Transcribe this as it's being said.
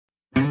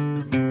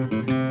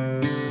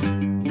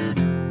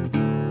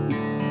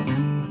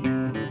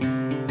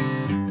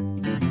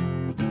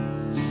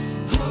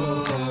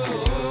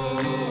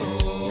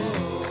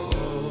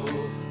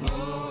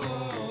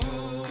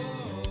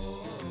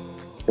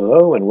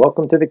and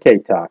welcome to the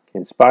K-Talk,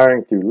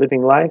 inspiring through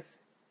living life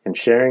and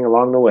sharing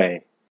along the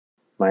way.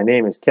 My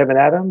name is Kevin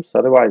Adams,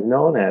 otherwise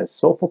known as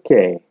Soulful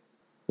K.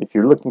 If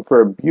you're looking for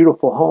a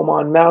beautiful home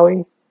on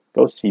Maui,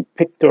 go see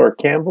Pictor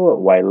Campbell at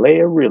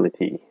Wailea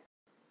Realty.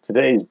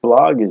 Today's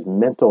blog is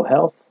Mental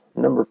Health,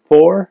 number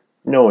 4,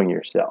 Knowing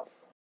Yourself.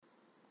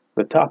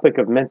 The topic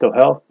of mental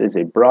health is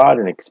a broad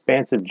and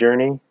expansive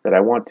journey that I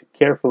want to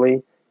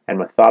carefully and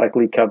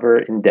methodically cover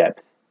in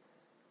depth.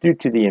 Due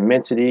to the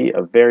immensity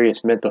of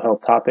various mental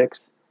health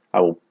topics, I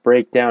will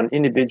break down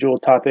individual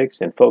topics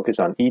and focus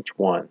on each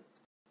one,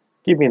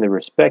 giving the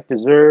respect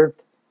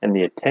deserved and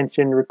the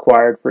attention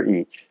required for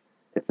each.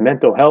 If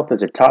mental health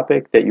is a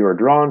topic that you are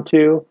drawn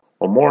to,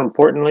 or more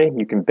importantly,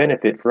 you can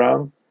benefit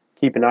from,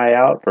 keep an eye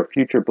out for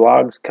future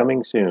blogs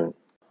coming soon.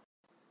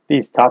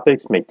 These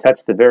topics may touch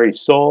the very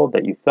soul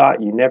that you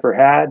thought you never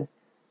had.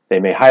 They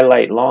may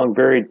highlight long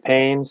buried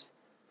pains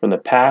from the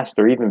past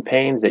or even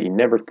pains that you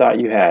never thought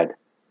you had.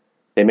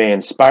 They may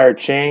inspire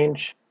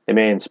change, they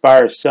may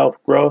inspire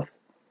self-growth,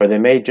 or they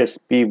may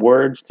just be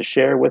words to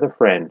share with a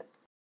friend.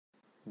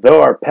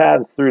 Though our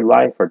paths through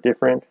life are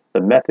different, the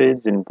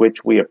methods in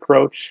which we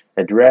approach,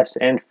 address,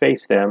 and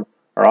face them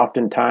are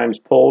oftentimes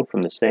pulled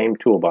from the same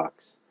toolbox.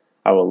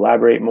 I will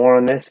elaborate more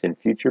on this in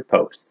future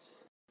posts.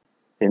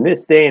 In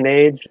this day and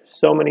age,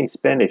 so many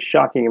spend a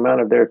shocking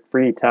amount of their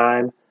free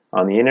time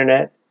on the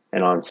internet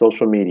and on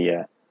social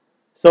media.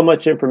 So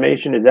much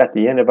information is at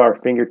the end of our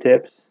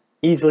fingertips,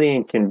 easily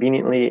and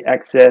conveniently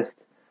accessed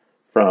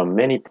from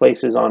many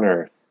places on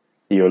earth.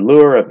 The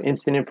allure of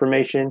instant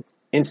information,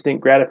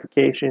 instant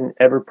gratification,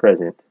 ever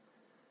present.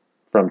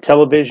 From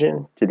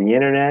television to the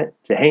internet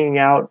to hanging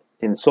out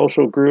in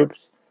social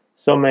groups,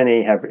 so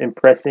many have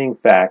impressing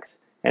facts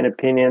and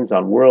opinions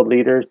on world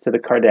leaders to the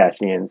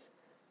Kardashians,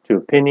 to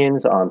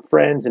opinions on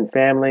friends and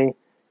family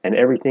and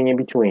everything in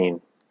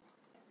between.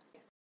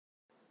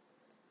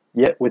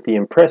 Yet with the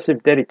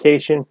impressive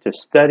dedication to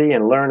study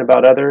and learn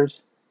about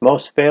others,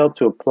 most fail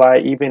to apply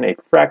even a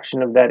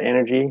fraction of that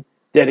energy,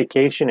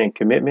 dedication, and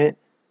commitment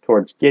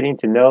towards getting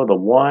to know the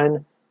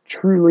one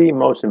truly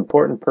most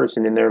important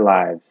person in their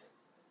lives,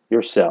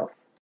 yourself.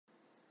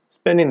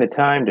 Spending the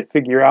time to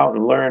figure out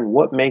and learn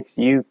what makes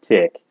you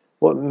tick,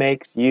 what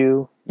makes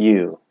you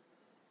you,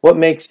 what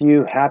makes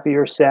you happy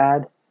or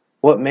sad,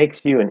 what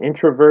makes you an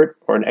introvert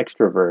or an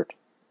extrovert,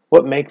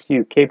 what makes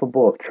you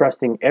capable of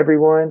trusting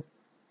everyone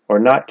or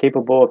not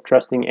capable of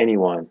trusting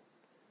anyone,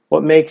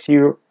 what makes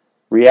you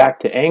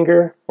react to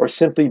anger, or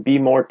simply be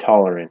more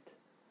tolerant?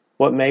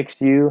 What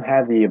makes you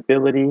have the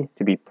ability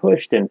to be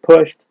pushed and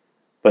pushed,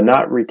 but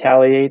not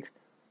retaliate?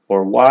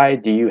 Or why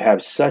do you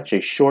have such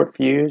a short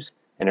fuse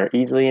and are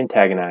easily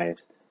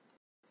antagonized?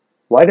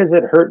 Why does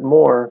it hurt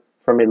more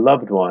from a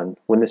loved one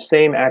when the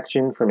same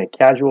action from a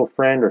casual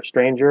friend or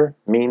stranger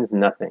means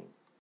nothing?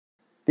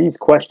 These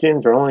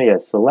questions are only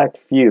a select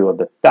few of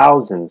the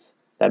thousands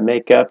that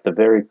make up the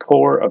very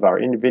core of our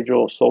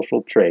individual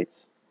social traits.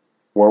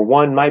 Where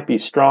one might be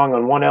strong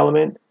on one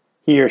element,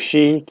 he or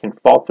she can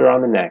falter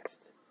on the next.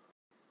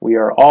 We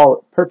are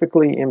all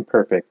perfectly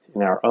imperfect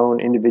in our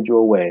own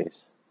individual ways.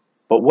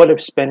 But what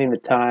if spending the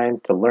time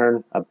to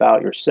learn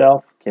about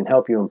yourself can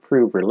help you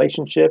improve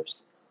relationships,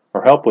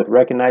 or help with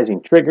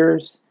recognizing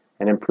triggers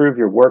and improve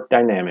your work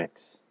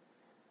dynamics?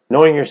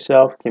 Knowing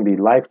yourself can be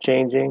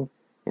life-changing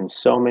in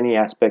so many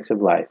aspects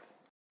of life.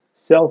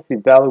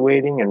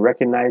 Self-evaluating and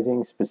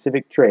recognizing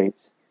specific traits,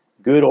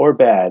 good or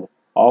bad,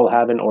 all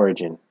have an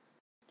origin.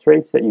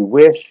 Traits that you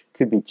wish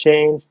could be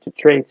changed to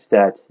traits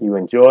that you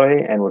enjoy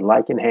and would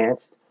like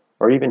enhanced,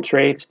 or even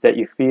traits that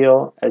you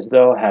feel as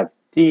though have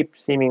deep,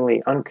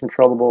 seemingly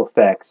uncontrollable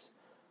effects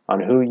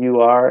on who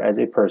you are as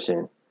a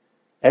person.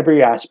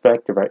 Every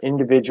aspect of our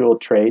individual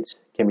traits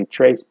can be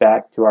traced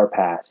back to our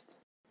past.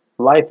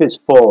 Life is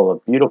full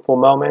of beautiful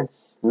moments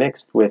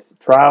mixed with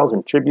trials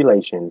and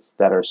tribulations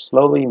that are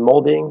slowly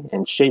molding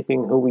and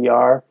shaping who we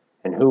are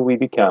and who we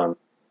become.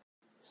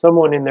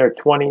 Someone in their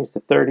 20s to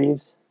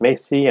 30s may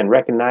see and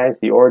recognize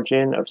the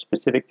origin of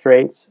specific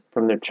traits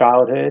from their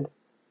childhood,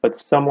 but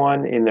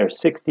someone in their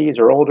 60s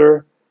or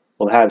older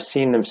will have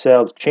seen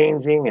themselves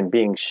changing and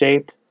being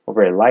shaped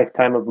over a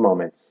lifetime of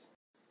moments.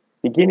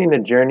 Beginning the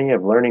journey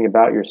of learning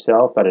about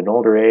yourself at an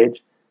older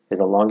age is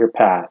a longer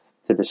path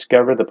to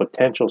discover the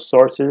potential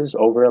sources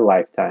over a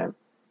lifetime,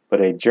 but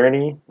a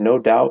journey no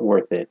doubt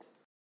worth it.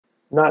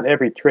 Not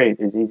every trait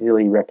is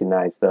easily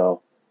recognized,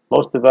 though.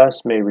 Most of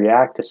us may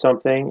react to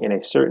something in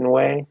a certain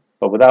way,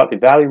 but without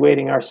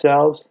evaluating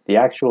ourselves, the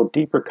actual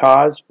deeper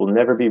cause will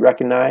never be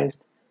recognized,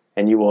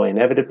 and you will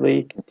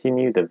inevitably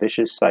continue the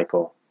vicious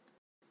cycle.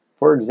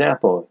 For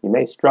example, you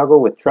may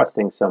struggle with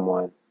trusting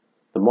someone.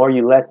 The more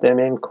you let them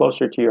in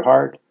closer to your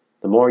heart,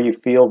 the more you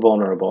feel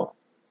vulnerable.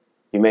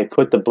 You may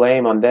put the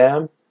blame on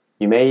them.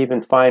 You may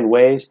even find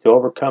ways to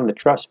overcome the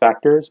trust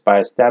factors by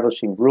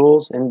establishing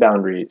rules and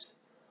boundaries,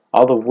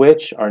 all of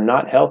which are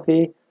not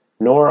healthy,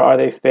 nor are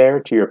they fair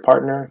to your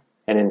partner,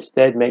 and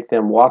instead make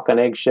them walk on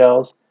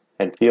eggshells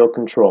and feel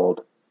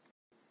controlled.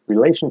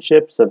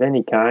 Relationships of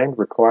any kind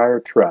require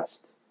trust.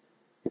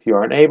 If you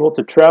are unable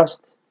to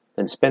trust,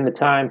 then spend the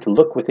time to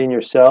look within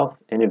yourself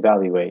and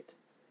evaluate.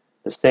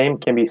 The same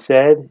can be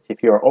said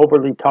if you are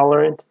overly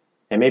tolerant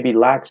and maybe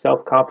lack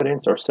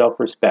self-confidence or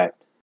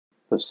self-respect.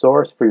 The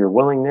source for your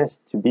willingness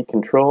to be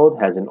controlled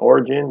has an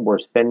origin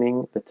worth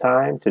spending the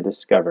time to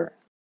discover.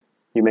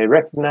 You may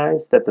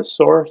recognize that the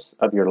source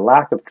of your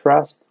lack of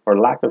trust or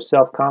lack of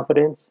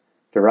self-confidence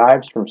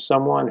derives from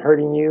someone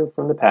hurting you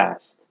from the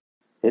past.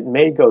 It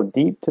may go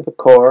deep to the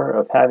core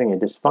of having a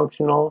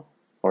dysfunctional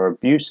or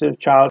abusive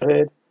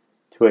childhood,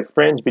 to a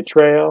friend's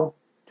betrayal,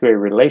 to a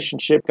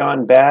relationship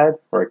gone bad,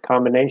 or a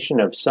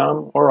combination of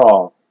some or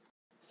all.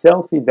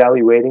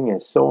 Self-evaluating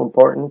is so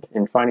important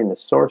in finding the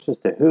sources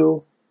to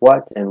who,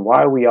 what, and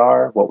why we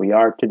are what we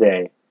are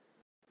today.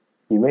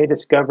 You may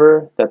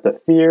discover that the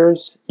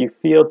fears you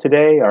feel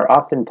today are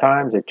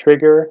oftentimes a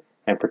trigger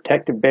and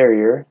protective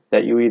barrier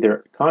that you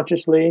either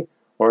consciously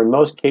or in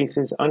most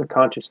cases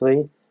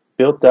unconsciously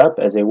built up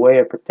as a way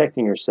of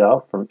protecting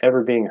yourself from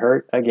ever being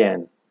hurt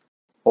again.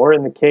 Or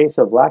in the case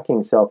of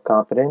lacking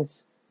self-confidence,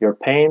 your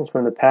pains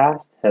from the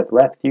past have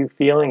left you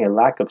feeling a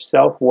lack of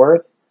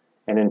self-worth,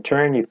 and in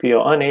turn you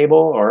feel unable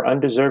or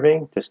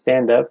undeserving to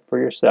stand up for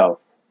yourself.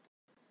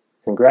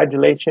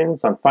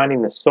 Congratulations on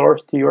finding the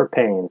source to your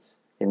pains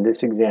in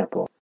this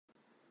example.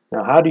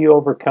 Now, how do you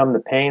overcome the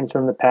pains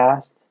from the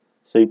past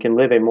so you can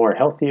live a more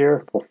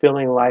healthier,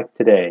 fulfilling life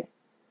today?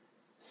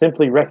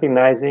 Simply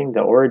recognizing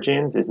the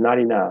origins is not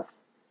enough.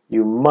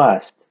 You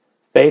must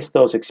face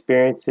those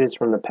experiences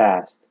from the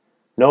past,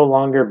 no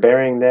longer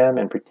burying them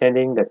and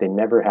pretending that they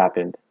never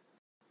happened.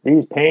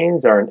 These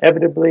pains are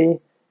inevitably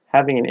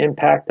having an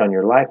impact on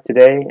your life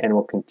today and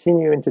will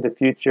continue into the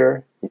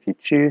future if you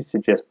choose to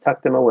just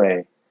tuck them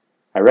away.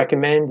 I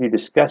recommend you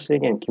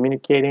discussing and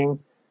communicating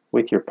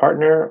with your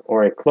partner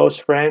or a close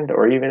friend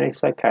or even a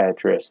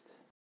psychiatrist.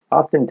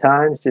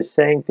 Oftentimes, just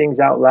saying things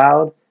out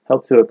loud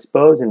help to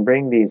expose and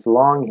bring these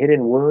long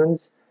hidden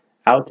wounds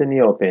out in the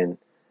open.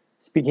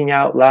 Speaking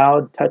out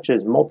loud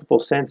touches multiple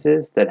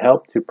senses that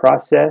help to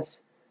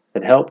process,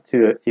 that help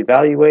to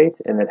evaluate,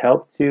 and that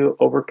help to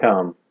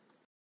overcome.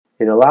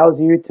 It allows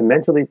you to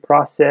mentally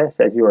process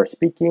as you are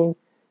speaking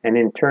and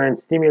in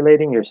turn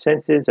stimulating your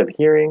senses of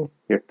hearing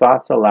your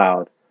thoughts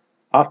aloud.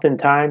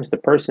 Oftentimes, the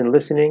person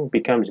listening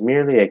becomes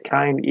merely a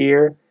kind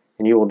ear,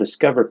 and you will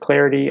discover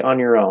clarity on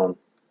your own.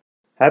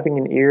 Having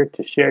an ear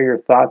to share your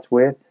thoughts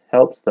with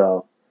helps,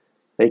 though.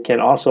 They can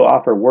also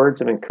offer words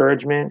of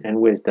encouragement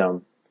and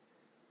wisdom.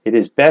 It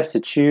is best to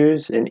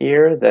choose an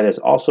ear that is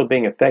also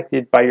being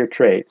affected by your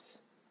traits.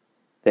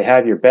 They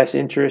have your best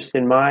interests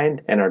in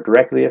mind and are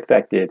directly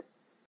affected.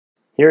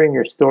 Hearing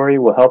your story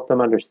will help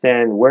them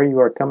understand where you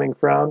are coming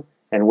from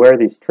and where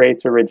these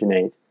traits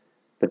originate.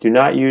 But do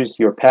not use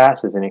your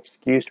past as an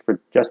excuse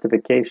for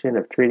justification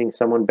of treating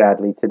someone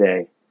badly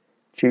today.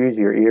 Choose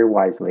your ear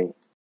wisely.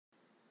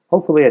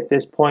 Hopefully at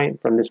this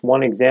point from this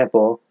one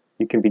example,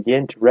 you can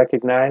begin to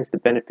recognize the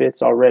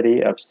benefits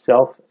already of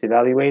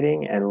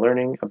self-evaluating and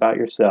learning about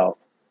yourself.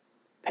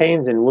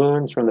 Pains and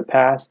wounds from the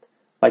past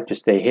like to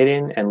stay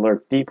hidden and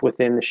lurk deep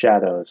within the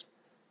shadows,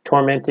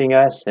 tormenting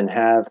us and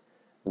have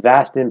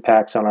vast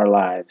impacts on our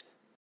lives.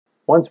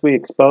 Once we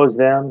expose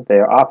them, they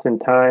are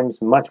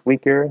oftentimes much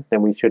weaker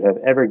than we should have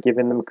ever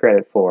given them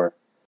credit for.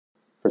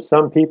 For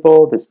some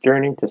people, this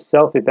journey to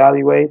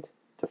self-evaluate,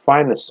 to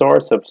find the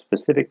source of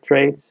specific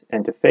traits,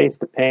 and to face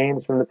the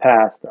pains from the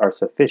past are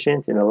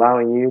sufficient in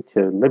allowing you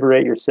to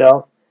liberate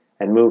yourself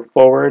and move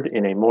forward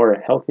in a more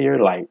healthier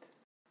light.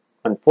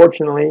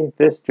 Unfortunately,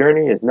 this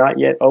journey is not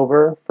yet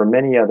over for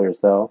many others,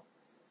 though.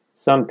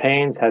 Some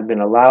pains have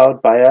been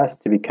allowed by us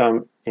to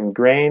become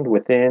ingrained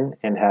within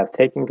and have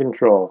taken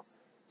control.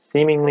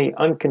 Seemingly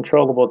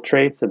uncontrollable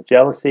traits of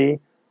jealousy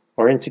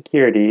or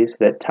insecurities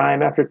that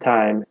time after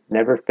time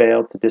never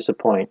fail to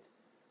disappoint.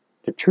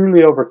 To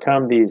truly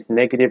overcome these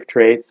negative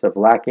traits of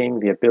lacking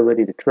the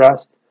ability to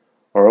trust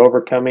or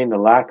overcoming the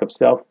lack of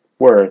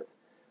self-worth,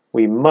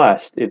 we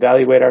must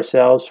evaluate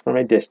ourselves from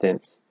a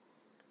distance.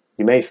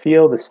 You may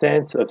feel the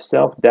sense of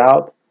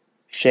self-doubt,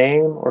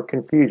 shame, or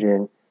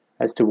confusion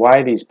as to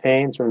why these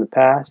pains from the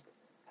past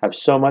have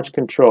so much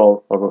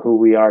control over who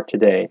we are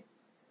today.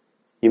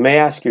 You may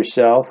ask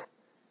yourself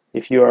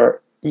if you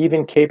are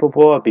even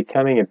capable of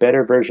becoming a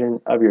better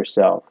version of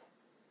yourself.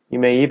 You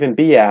may even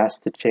be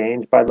asked to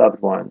change by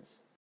loved ones,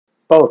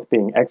 both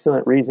being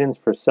excellent reasons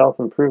for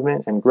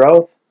self-improvement and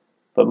growth,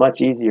 but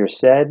much easier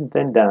said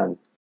than done.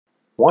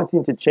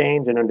 Wanting to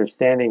change and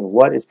understanding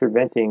what is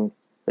preventing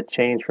the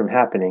change from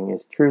happening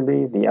is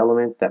truly the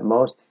element that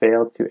most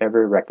fail to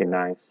ever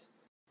recognize.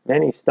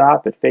 Many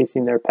stop at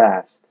facing their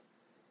past.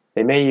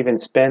 They may even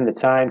spend the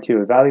time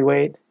to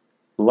evaluate,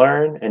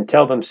 learn, and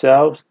tell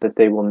themselves that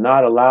they will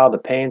not allow the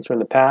pains from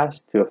the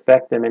past to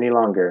affect them any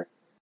longer.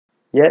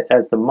 Yet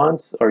as the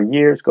months or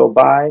years go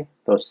by,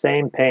 those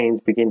same pains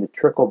begin to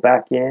trickle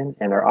back in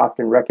and are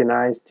often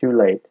recognized too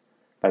late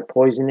by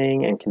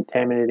poisoning and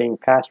contaminating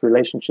past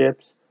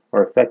relationships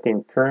or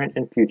affecting current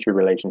and future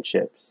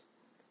relationships.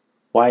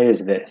 Why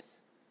is this?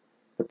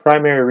 The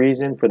primary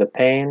reason for the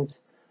pains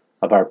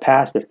of our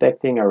past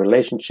affecting our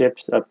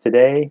relationships of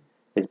today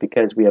is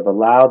because we have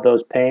allowed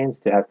those pains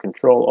to have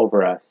control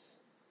over us.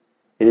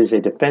 It is a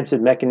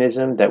defensive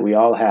mechanism that we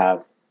all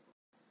have.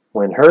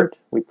 When hurt,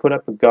 we put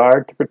up a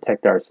guard to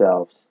protect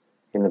ourselves.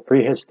 In the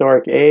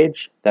prehistoric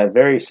age, that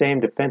very same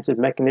defensive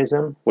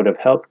mechanism would have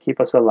helped keep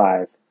us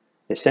alive,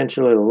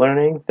 essentially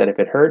learning that if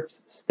it hurts,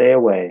 stay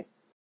away.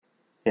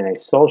 In a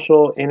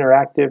social,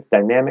 interactive,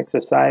 dynamic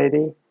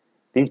society,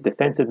 these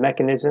defensive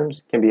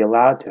mechanisms can be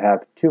allowed to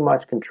have too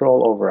much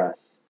control over us.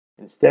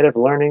 Instead of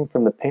learning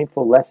from the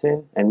painful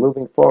lesson and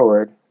moving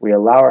forward, we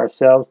allow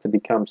ourselves to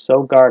become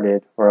so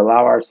guarded or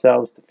allow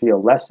ourselves to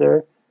feel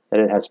lesser that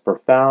it has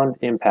profound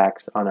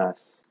impacts on us.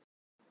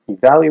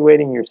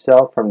 Evaluating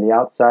yourself from the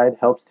outside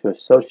helps to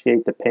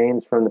associate the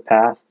pains from the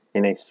past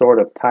in a sort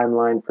of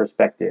timeline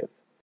perspective,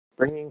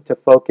 bringing to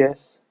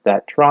focus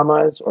that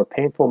traumas or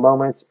painful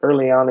moments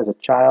early on as a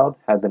child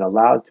have been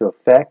allowed to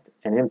affect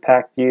and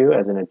impact you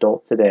as an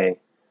adult today.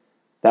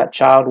 That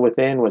child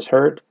within was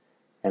hurt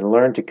and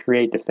learned to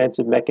create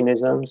defensive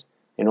mechanisms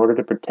in order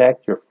to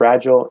protect your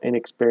fragile,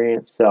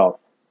 inexperienced self.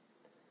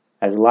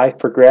 As life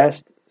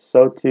progressed,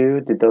 so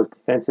too did those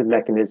defensive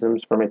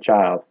mechanisms from a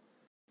child,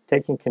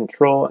 taking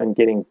control and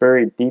getting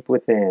buried deep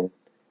within.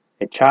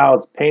 A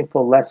child's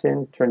painful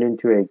lesson turned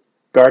into a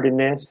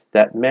guardedness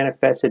that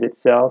manifested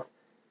itself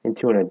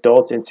into an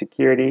adult's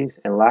insecurities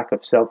and lack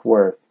of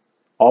self-worth,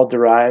 all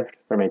derived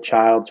from a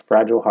child's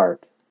fragile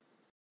heart.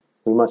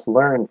 We must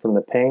learn from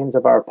the pains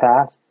of our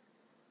past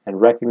and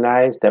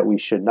recognize that we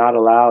should not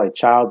allow a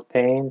child's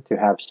pain to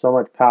have so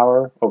much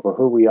power over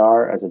who we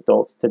are as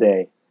adults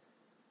today.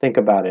 Think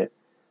about it.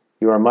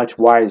 You are much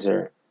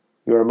wiser,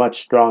 you are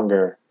much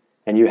stronger,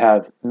 and you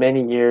have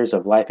many years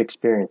of life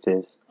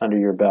experiences under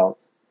your belt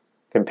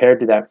compared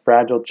to that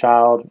fragile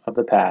child of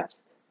the past.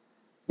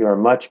 You are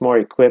much more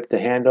equipped to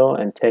handle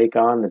and take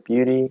on the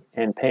beauty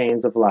and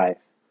pains of life.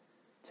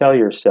 Tell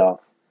yourself,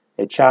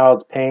 a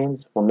child's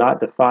pains will not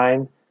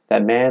define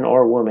that man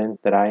or woman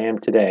that I am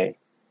today.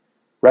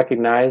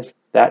 Recognize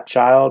that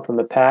child from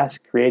the past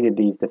created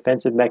these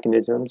defensive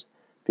mechanisms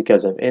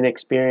because of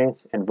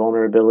inexperience and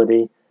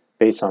vulnerability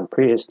based on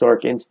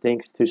prehistoric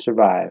instincts to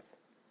survive.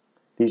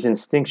 These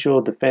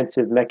instinctual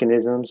defensive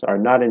mechanisms are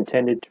not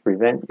intended to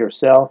prevent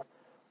yourself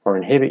or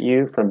inhibit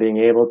you from being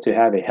able to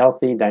have a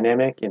healthy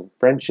dynamic in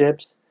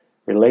friendships,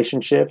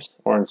 relationships,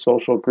 or in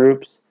social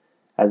groups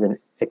as an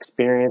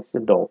experienced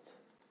adult.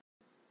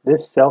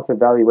 This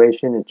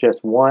self-evaluation is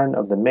just one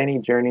of the many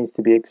journeys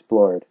to be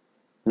explored.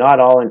 Not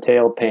all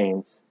entail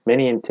pains.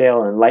 Many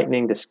entail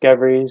enlightening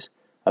discoveries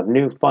of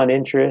new fun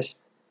interests,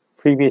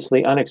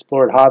 previously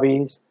unexplored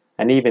hobbies,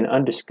 and even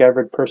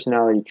undiscovered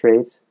personality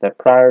traits that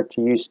prior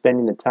to you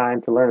spending the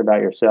time to learn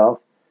about yourself,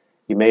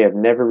 you may have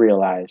never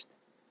realized.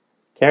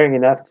 Caring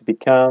enough to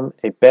become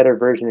a better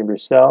version of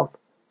yourself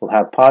will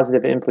have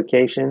positive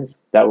implications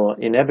that will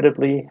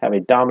inevitably have a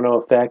domino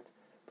effect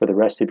for the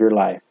rest of your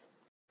life.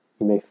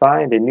 You may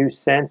find a new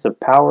sense of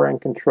power and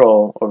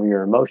control over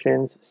your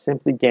emotions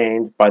simply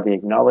gained by the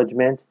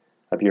acknowledgement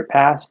of your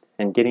past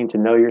and getting to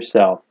know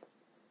yourself,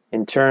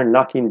 in turn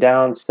knocking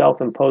down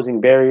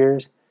self-imposing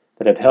barriers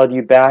that have held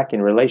you back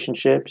in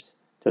relationships,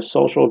 to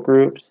social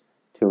groups,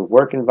 to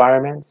work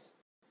environments.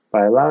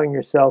 By allowing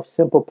yourself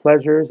simple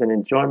pleasures and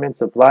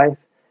enjoyments of life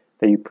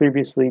that you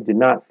previously did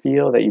not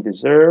feel that you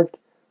deserved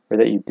or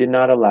that you did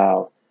not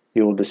allow,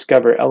 you will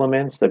discover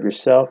elements of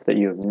yourself that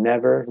you have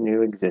never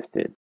knew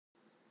existed.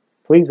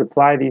 Please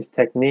apply these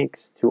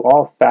techniques to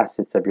all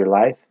facets of your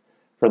life,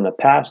 from the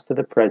past to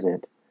the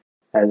present.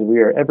 As we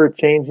are ever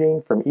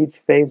changing from each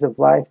phase of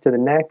life to the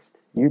next,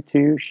 you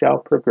too shall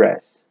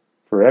progress,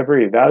 forever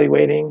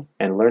evaluating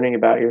and learning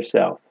about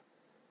yourself.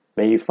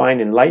 May you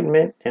find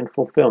enlightenment and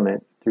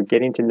fulfillment through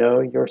getting to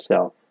know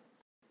yourself.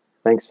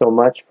 Thanks so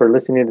much for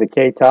listening to the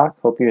K Talk.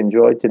 Hope you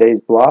enjoyed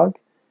today's blog.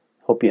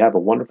 Hope you have a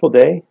wonderful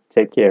day.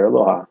 Take care.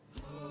 Aloha.